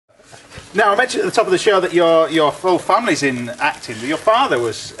Now, I mentioned at the top of the show that your full family's in acting. Your father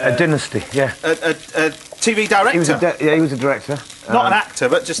was... a dynasty, yeah. A TV director? He was yeah, he was a director. Not an actor,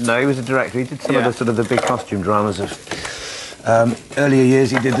 but just... No, he was a director. He did some of the sort of the big costume dramas of... earlier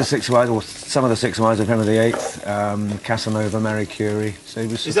years he did the Six Wives, or some of the Six Wives of Henry VIII, Casanova, Marie Curie. So he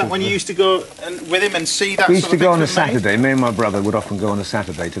was. Is that when you used to go with him and see that? We used to go on a Saturday. Made? Me and my brother would often go on a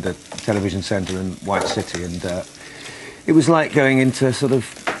Saturday to the television centre in White City, and it was like going into sort of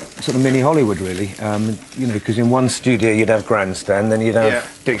mini Hollywood, really. You know, because in one studio you'd have Grandstand, then you'd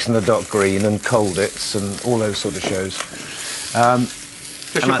have Dixon the Dock Green and Colditz and all those sort of shows.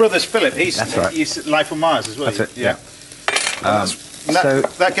 Because your brother's Philip. That's right. He's Life on Mars as well. That's it. Yeah. So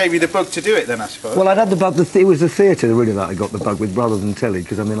that gave you the bug to do it then, I suppose. Well, I'd had the bug. It was the theatre really that I got the bug with, rather than telly,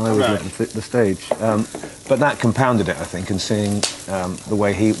 because I mean I always loved the stage. But that compounded it, I think, and seeing the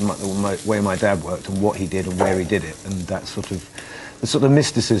way my dad worked and what he did and where he did it, and that sort of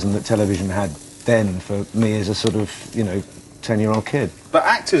mysticism that television had then for me as a sort of 10-year-old kid. But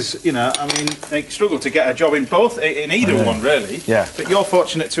actors, you know, I mean, they struggle to get a job in both, in either one, really. Yeah. But you're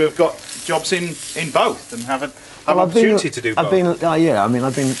fortunate to have got jobs in both and have an opportunity to do both. I've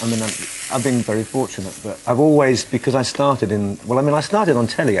been very fortunate, but I've always, because I started I started on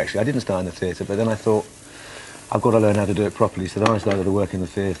telly, actually. I didn't start in the theatre, but then I thought, I've got to learn how to do it properly, so then I started to work in the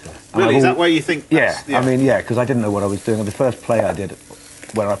theatre. Really? Is that where you think... Yeah, I mean, yeah, because I didn't know what I was doing. The first play I did,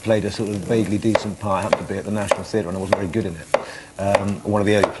 where I played a sort of vaguely decent part, happened to be at the National Theatre, and I wasn't very good in it. One of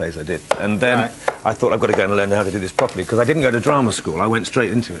the early plays I did. And then I thought, I've got to go and learn how to do this properly, because I didn't go to drama school. I went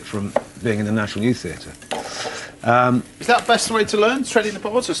straight into it from being in the National Youth Theatre. Is that the best way to learn, treading the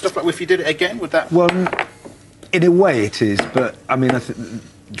boards, or stuff like if you did it again, would that... Well, in a way it is, but, I mean,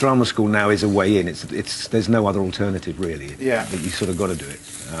 drama school now is a way in. There's no other alternative, really. Yeah. You sort of got to do it.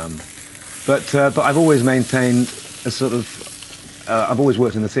 But I've always maintained a sort of... I've always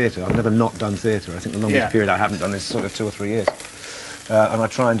worked in the theatre. I've never not done theatre. I think the longest period I haven't done is sort of 2 or 3 years. And I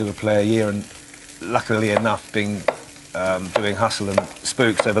try and do a play a year, and luckily enough, doing Hustle and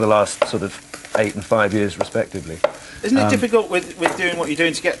Spooks over the last sort of 8 and 5 years, respectively. Isn't it difficult with doing what you're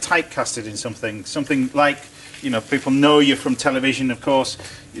doing to get typecasted in something like, you know, people know you from television, of course.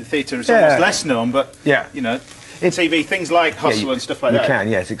 The theatre is almost less known, but you know. TV, things like Hustle and stuff like that. You can,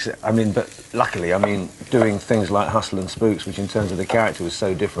 yes. I mean, but luckily, I mean, doing things like Hustle and Spooks, which in terms of the character was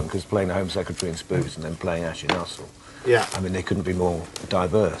so different, because playing the Home Secretary in Spooks and then playing Ash in Hustle, I mean, they couldn't be more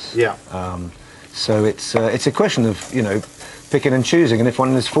diverse. Yeah. So it's a question of, you know, picking and choosing, and if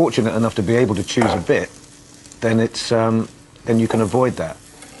one is fortunate enough to be able to choose a bit, then it's then you can avoid that.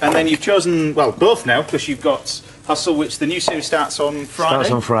 And then you've chosen, well, both now, because you've got Hustle, which the new series starts on Friday.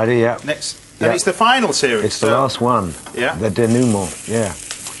 Starts on Friday, yeah. And it's the final series. It's the last one. Yeah. The denouement, yeah.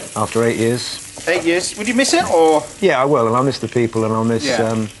 After 8 years. 8 years. Would you miss it, or...? Yeah, I will, and I'll miss the people, and I'll miss...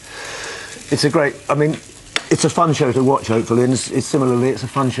 it's a great... I mean, it's a fun show to watch, hopefully, and similarly, it's a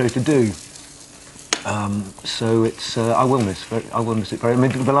fun show to do. So it's... I will miss it very... I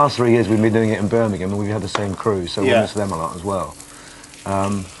mean, the last 3 years we've been doing it in Birmingham, and we've had the same crew, so we'll miss them a lot as well.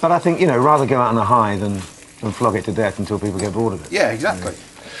 But I think, you know, rather go out on a high than flog it to death until people get bored of it. Yeah, exactly.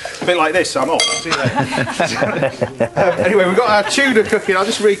 A bit like this, I'm off. See you later. Anyway, we've got our tuna cooking. I'll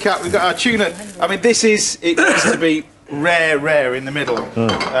just recap. We've got our tuna. I mean, it needs to be rare in the middle.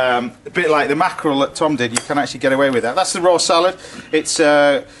 A bit like the mackerel that Tom did. You can actually get away with that. That's the raw salad. It's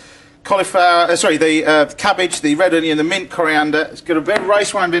cauliflower, the cabbage, the red onion, the mint, coriander. It's got a bit of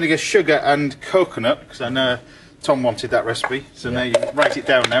rice wine vinegar, sugar and coconut, because I know Tom wanted that recipe, so now you write it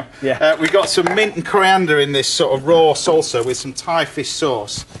down now. Yeah. We've got some mint and coriander in this sort of raw salsa with some Thai fish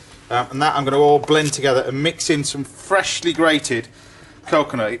sauce. And that I'm going to all blend together and mix in some freshly grated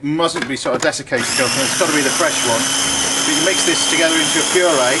coconut. It mustn't be sort of desiccated coconut, it's got to be the fresh one. So you mix this together into a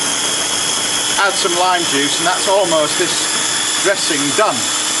puree, add some lime juice, and that's almost this dressing done,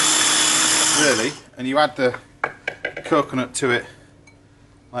 really. And you add the coconut to it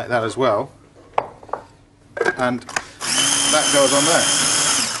like that as well. And that goes on there.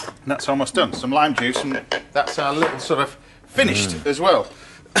 And that's almost done. Some lime juice, and that's our little sort of finished as well.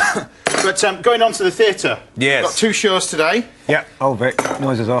 But going on to the theatre. Yes. Got 2 shows today. Yeah, Old Vic,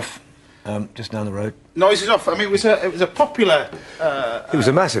 Noise is off, just down the road. Noise is off. I mean, it was a popular... it was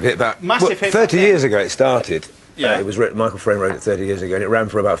a massive hit. Massive hit. 30 years ago it started. Yeah. It was written, Michael Frayn wrote it 30 years ago, and it ran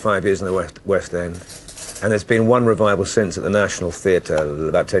for about 5 years in the West End. And there's been one revival since at the National Theatre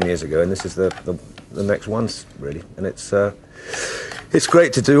about 10 years ago, and this is the next one, really. And it's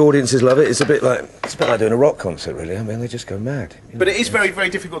great to do. Audiences love it. It's a bit like doing a rock concert, really. I mean, they just go mad. But it is very, very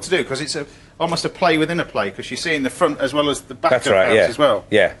difficult to do, because it's almost a play within a play, because you see in the front as well as the back That's of right, the house as well.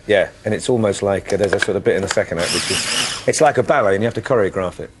 Yeah, yeah. And it's almost like there's a sort of bit in the second act which is It's like a ballet, and you have to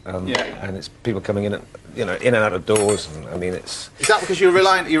choreograph it. Yeah. And it's people coming in, in and out of doors. And, I mean, it's. Is that because you're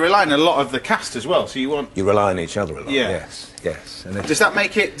relying a lot of the cast as well? So you rely on each other a lot. Yeah. Yes. And does that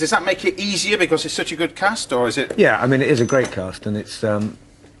make it easier because it's such a good cast, or is it? Yeah, I mean, it is a great cast, and it's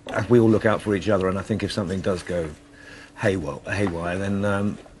we all look out for each other. And I think if something does go haywire,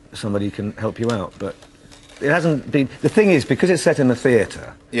 then somebody can help you out. But it hasn't been. The thing is, because it's set in a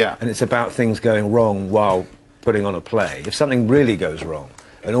theatre. Yeah. And it's about things going wrong while putting on a play. If something really goes wrong,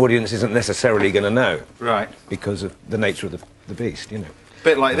 an audience isn't necessarily going to know. Right. Because of the nature of the beast, A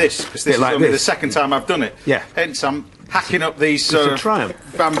bit like this, because this is only the second time I've done it. Yeah. Hence, I'm hacking up these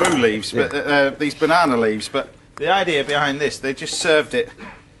bamboo leaves, but these banana leaves. But the idea behind this, they just served it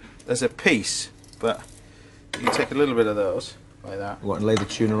as a piece, but you can take a little bit of those, like that. What, and lay the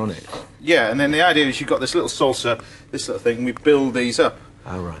tuna on it? Yeah, and then the idea is you've got this little salsa, this little thing, and we build these up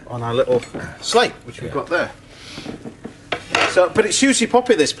on our little slate, which we've got there. So, but it's hugely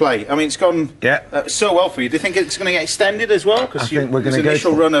popular, this play. I mean, it's gone so well for you. Do you think it's going to get extended as well? Because we're going to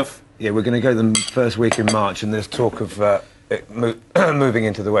initial run of. Yeah, we're going to go the first week in March, and there's talk of it moving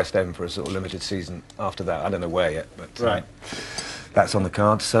into the West End for a sort of limited season after that. I don't know where yet, but that's on the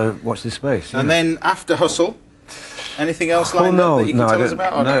card. So watch this space. And then after Hustle, anything else like that you can tell us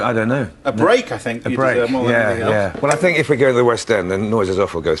about? No, I don't know. A break, I think. A break. More than anything else. Well, I think if we go to the West End, then Noises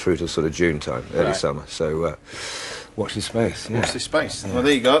Off will go through till sort of June time, early summer. So. Watch this space. Yeah. Watch this space. Yeah. Well,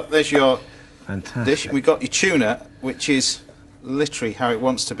 there you go. There's your dish. We got your tuna, which is literally how it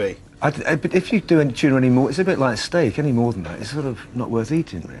wants to be. But if you do any tuna anymore, it's a bit like steak. Any more than that, it's sort of not worth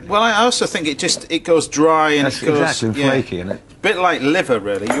eating, really. Well, I also think it goes dry and it goes exactly flaky, and a bit like liver,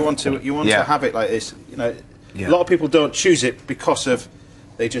 really. You want to have it like this. A lot of people don't choose it because of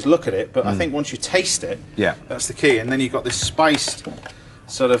they just look at it. But I think once you taste it, that's the key. And then you've got this spiced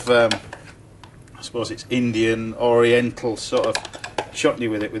sort of. I suppose it's Indian, Oriental sort of chutney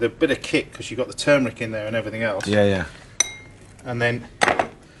with it, with a bit of kick because you've got the turmeric in there and everything else. Yeah. And then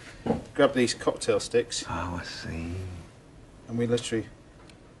grab these cocktail sticks. Oh, I see. And we literally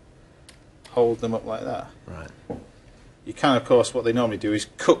hold them up like that. Right. You can, of course, what they normally do is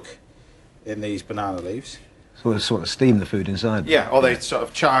cook in these banana leaves. Sort of steam the food inside. Yeah, or they sort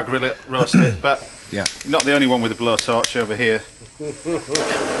of char grill it, roast it. But you're not the only one with a blowtorch over here.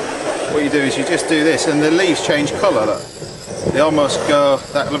 What you do is you just do this, and the leaves change colour. Look. They almost go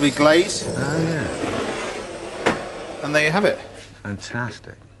that lovely glaze. Oh yeah. And there you have it.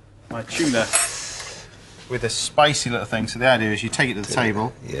 Fantastic. My tuna with a spicy little thing. So the idea is you take it to the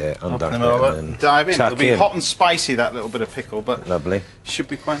table. Yeah, open them over, and dive in. It'll be hot and spicy, that little bit of pickle, but lovely. Should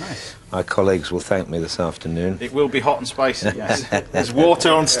be quite nice. My colleagues will thank me this afternoon. It will be hot and spicy. Yes. There's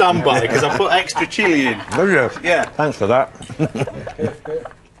water on standby because I put extra chilli in. Will you? Yeah. Thanks for that.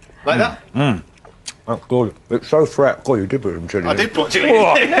 Like that? That's good. It's so fresh. God, you did put some chilli in. I did put chilli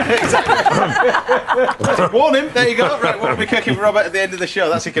in. Exactly. Warn him. There you go. Right, what will be cooking for Robert at the end of the show?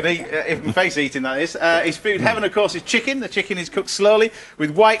 That's he can eat, if my face eating, that is. His food heaven, of course, is chicken. The chicken is cooked slowly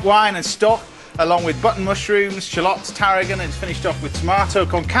with white wine and stock, along with button mushrooms, shallots, tarragon, and it's finished off with tomato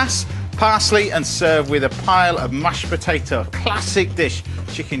concasse, parsley, and served with a pile of mashed potato. Classic dish,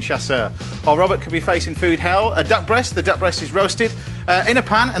 chicken chasseur. While Robert could be facing food hell, a duck breast. The duck breast is roasted in a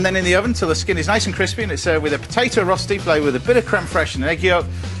pan and then in the oven till the skin is nice and crispy, and it's served with a potato rosti flavoured with a bit of creme fraiche and an egg yolk,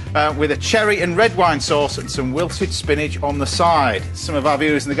 with a cherry and red wine sauce and some wilted spinach on the side. Some of our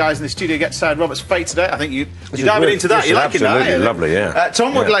viewers and the guys in the studio get to decide Robert's fate today. I think you're diving into that. You're liking that. Absolutely lovely, yeah.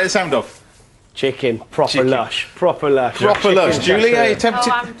 Tom, what do you like the sound of? Chicken, proper lush. Proper lush. Julie, are you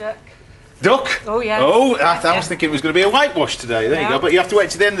tempted? Oh, I'm duck. Duck? Oh, yeah. Oh, I was thinking it was going to be a whitewash today. There you go. But you have to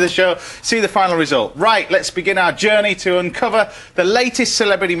wait to the end of the show, see the final result. Right, let's begin our journey to uncover the latest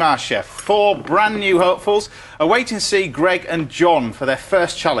Celebrity MasterChef. 4 brand new hopefuls are waiting to see Greg and John for their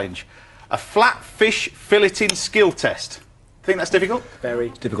first challenge, a flat fish filleting skill test. Think that's difficult? Very.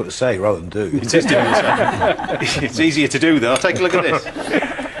 It's difficult to say rather than do. It is difficult to say. It's easier to do, though. Take a look at this.